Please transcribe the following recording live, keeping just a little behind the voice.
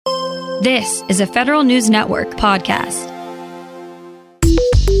This is a Federal News Network podcast.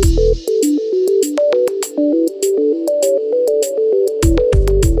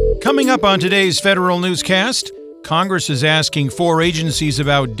 Coming up on today's Federal Newscast, Congress is asking 4 agencies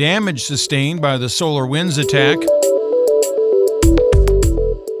about damage sustained by the SolarWinds attack.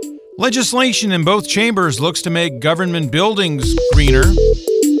 Legislation in both chambers looks to make government buildings greener.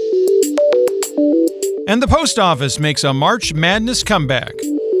 And the post office makes a March Madness comeback.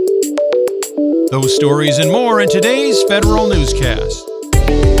 Those stories and more in today's Federal Newscast.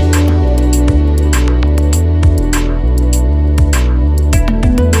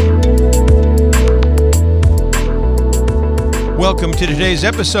 Welcome to today's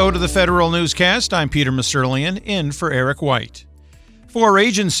episode of the Federal Newscast. I'm Peter Musurlian, in for Eric White. 4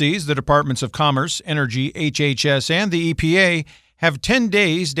 agencies, the Departments of Commerce, Energy, HHS, and the EPA, have 10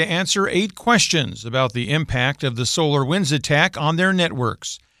 days to answer 8 questions about the impact of the SolarWinds attack on their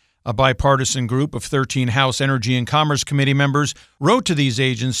networks. A bipartisan group of 13 House Energy and Commerce Committee members wrote to these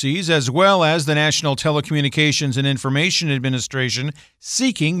agencies, as well as the National Telecommunications and Information Administration,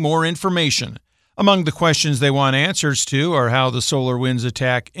 seeking more information. Among the questions they want answers to are how the SolarWinds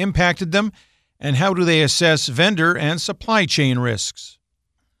attack impacted them and how do they assess vendor and supply chain risks.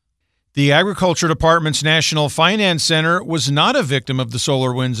 The Agriculture Department's National Finance Center was not a victim of the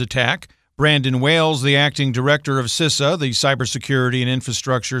SolarWinds attack. Brandon Wales, the acting director of CISA, the Cybersecurity and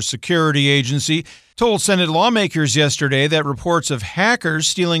Infrastructure Security Agency, told Senate lawmakers yesterday that reports of hackers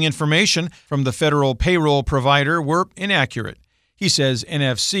stealing information from the federal payroll provider were inaccurate. He says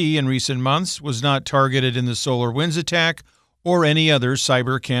NFC in recent months was not targeted in the SolarWinds attack or any other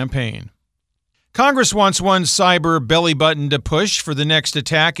cyber campaign. Congress wants one cyber belly button to push for the next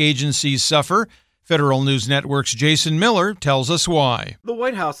attack agencies suffer. Federal News Network's Jason Miller tells us why. The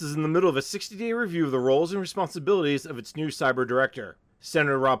White House is in the middle of a 60-day review of the roles and responsibilities of its new cyber director.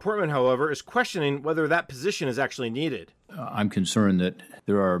 Senator Rob Portman, however, is questioning whether that position is actually needed. I'm concerned that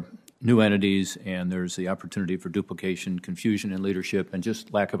there are new entities and there's the opportunity for duplication, confusion in leadership, and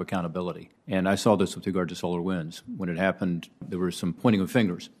just lack of accountability. And I saw this with regard to SolarWinds. When it happened, there was some pointing of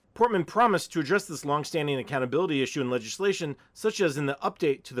fingers. Portman promised to address this long-standing accountability issue in legislation, such as in the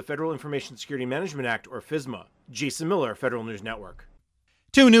update to the Federal Information Security Management Act, or FISMA. Jason Miller, Federal News Network.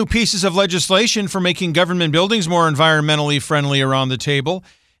 2 new pieces of legislation for making government buildings more environmentally friendly are on the table.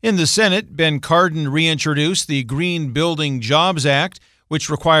 In the Senate, Ben Cardin reintroduced the Green Building Jobs Act, which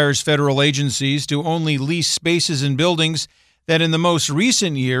requires federal agencies to only lease spaces in buildings that in the most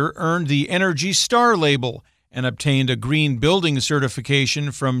recent year earned the Energy Star label and obtained a green building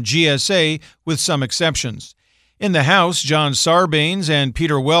certification from GSA with some exceptions. In the House, John Sarbanes and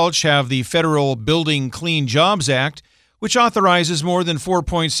Peter Welch have the Federal Building Clean Jobs Act, which authorizes more than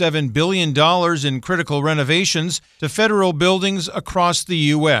 $4.7 billion in critical renovations to federal buildings across the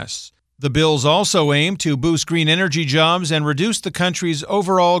U.S. The bills also aim to boost green energy jobs and reduce the country's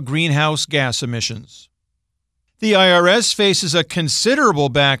overall greenhouse gas emissions. The IRS faces a considerable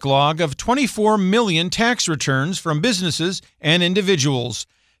backlog of 24 million tax returns from businesses and individuals.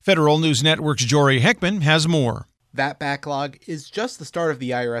 Federal News Network's Jory Heckman has more. That backlog is just the start of the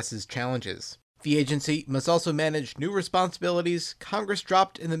IRS's challenges. The agency must also manage new responsibilities Congress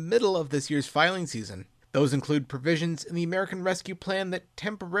dropped in the middle of this year's filing season. Those include provisions in the American Rescue Plan that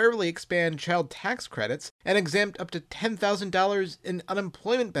temporarily expand child tax credits and exempt up to $10,000 in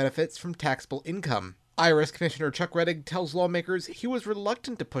unemployment benefits from taxable income. IRS Commissioner Chuck Rettig tells lawmakers he was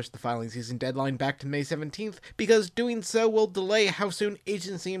reluctant to push the filing season deadline back to May 17th because doing so will delay how soon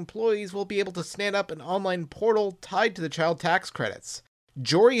agency employees will be able to stand up an online portal tied to the child tax credits.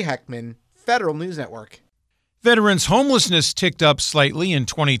 Jory Heckman, Federal News Network. Veterans' homelessness ticked up slightly in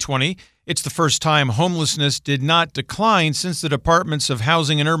 2020. It's the first time homelessness did not decline since the Departments of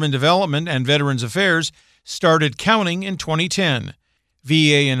Housing and Urban Development and Veterans Affairs started counting in 2010.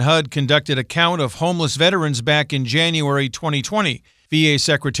 VA and HUD conducted a count of homeless veterans back in January 2020. VA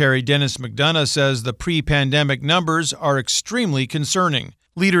Secretary Dennis McDonough says the pre-pandemic numbers are extremely concerning.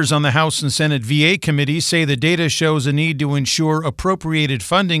 Leaders on the House and Senate VA committees say the data shows a need to ensure appropriated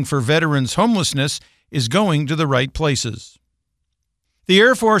funding for veterans' homelessness is going to the right places. The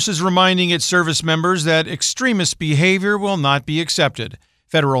Air Force is reminding its service members that extremist behavior will not be accepted.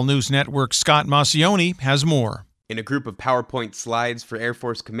 Federal News Network's Scott Maucione has more. In a group of PowerPoint slides for Air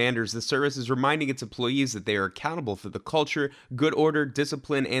Force commanders, the service is reminding its employees that they are accountable for the culture, good order,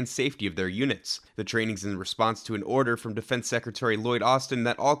 discipline, and safety of their units. The training's in response to an order from Defense Secretary Lloyd Austin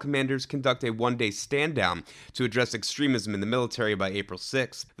that all commanders conduct a one-day stand-down to address extremism in the military by April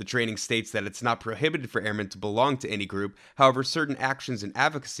 6th. The training states that it's not prohibited for airmen to belong to any group, however, certain actions and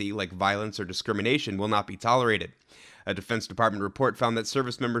advocacy, like violence or discrimination, will not be tolerated. A Defense Department report found that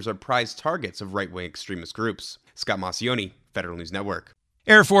service members are prized targets of right-wing extremist groups. Scott Maucione, Federal News Network.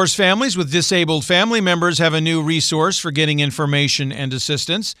 Air Force families with disabled family members have a new resource for getting information and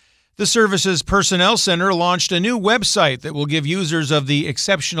assistance. The service's Personnel Center launched a new website that will give users of the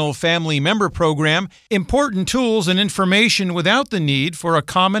Exceptional Family Member Program important tools and information without the need for a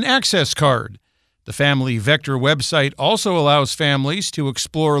common access card. The Family Vector website also allows families to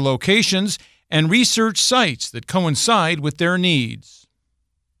explore locations and research sites that coincide with their needs.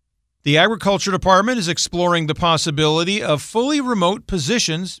 The Agriculture Department is exploring the possibility of fully remote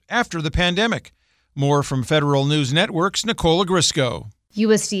positions after the pandemic. More from Federal News Network's Nicole Ogrysko.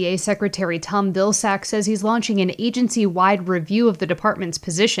 USDA Secretary Tom Vilsack says he's launching an agency-wide review of the department's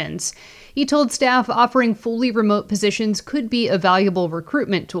positions. He told staff offering fully remote positions could be a valuable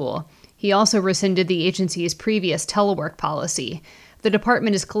recruitment tool. He also rescinded the agency's previous telework policy. The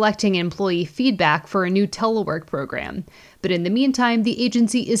department is collecting employee feedback for a new telework program. But in the meantime, the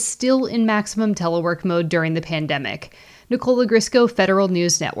agency is still in maximum telework mode during the pandemic. Nicole Ogrysko, Federal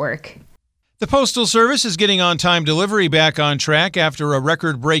News Network. The Postal Service is getting on-time delivery back on track after a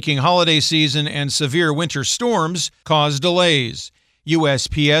record-breaking holiday season and severe winter storms caused delays.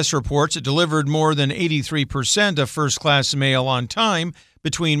 USPS reports it delivered more than 83% of first-class mail on time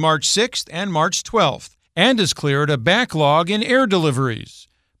between March 6th and March 12th, and has cleared a backlog in air deliveries.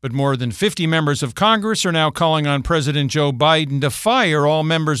 But more than 50 members of Congress are now calling on President Joe Biden to fire all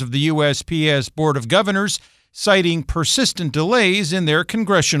members of the USPS Board of Governors, citing persistent delays in their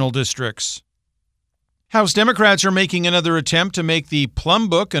congressional districts. House Democrats are making another attempt to make the Plum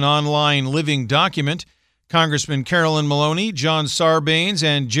Book an online living document. Congressman Carolyn Maloney, John Sarbanes,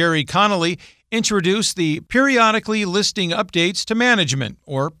 and Jerry Connolly introduced the Periodically Listing Updates to Management,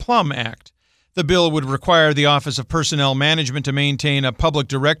 or Plum Act. The bill would require the Office of Personnel Management to maintain a public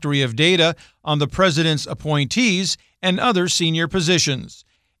directory of data on the president's appointees and other senior positions.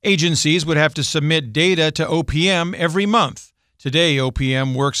 Agencies would have to submit data to OPM every month. Today,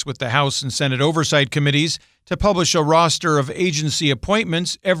 OPM works with the House and Senate Oversight Committees to publish a roster of agency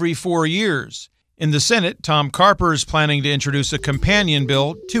appointments every 4 years. In the Senate, Tom Carper is planning to introduce a companion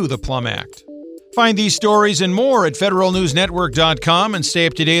bill to the Plum Act. Find these stories and more at federalnewsnetwork.com and stay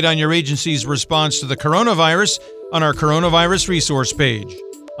up to date on your agency's response to the coronavirus on our coronavirus resource page.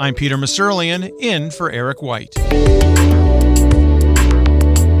 I'm Peter Musurlian, in for Eric White.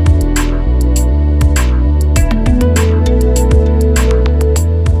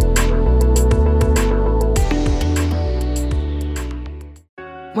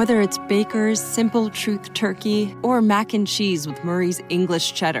 Whether it's Baker's Simple Truth Turkey or mac and cheese with Murray's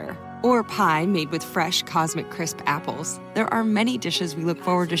English Cheddar, or pie made with fresh Cosmic Crisp apples, there are many dishes we look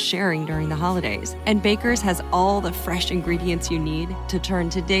forward to sharing during the holidays. And Baker's has all the fresh ingredients you need to turn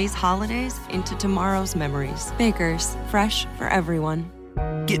today's holidays into tomorrow's memories. Baker's, fresh for everyone.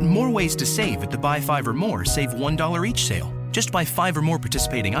 Get more ways to save at the Buy 5 or More Save $1 each sale. Just buy 5 or more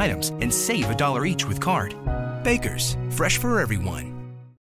participating items and save $1 each with card. Baker's, fresh for everyone.